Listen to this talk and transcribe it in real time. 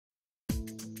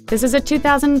This is a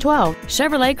 2012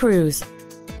 Chevrolet Cruze.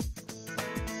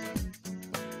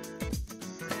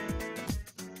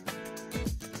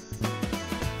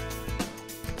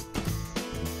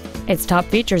 Its top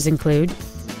features include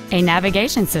a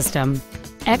navigation system,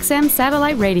 XM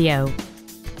satellite radio,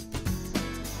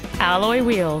 alloy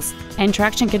wheels, and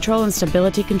traction control and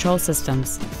stability control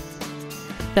systems.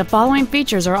 The following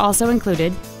features are also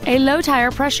included: a low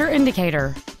tire pressure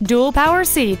indicator, dual power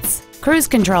seats, cruise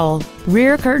control,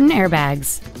 rear curtain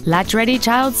airbags, latch-ready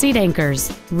child seat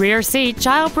anchors, rear seat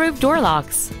child-proof door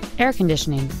locks, air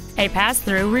conditioning, a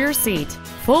pass-through rear seat,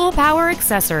 full power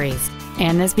accessories,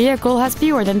 and this vehicle has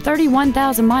fewer than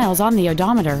 31,000 miles on the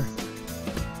odometer.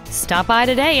 Stop by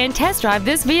today and test drive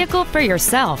this vehicle for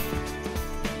yourself.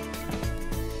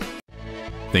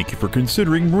 Thank you for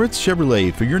considering Moritz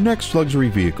Chevrolet for your next luxury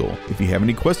vehicle. If you have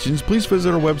any questions, please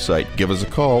visit our website, give us a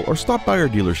call, or stop by our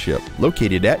dealership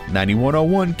located at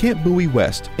 9101 Camp Bowie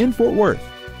West in Fort Worth.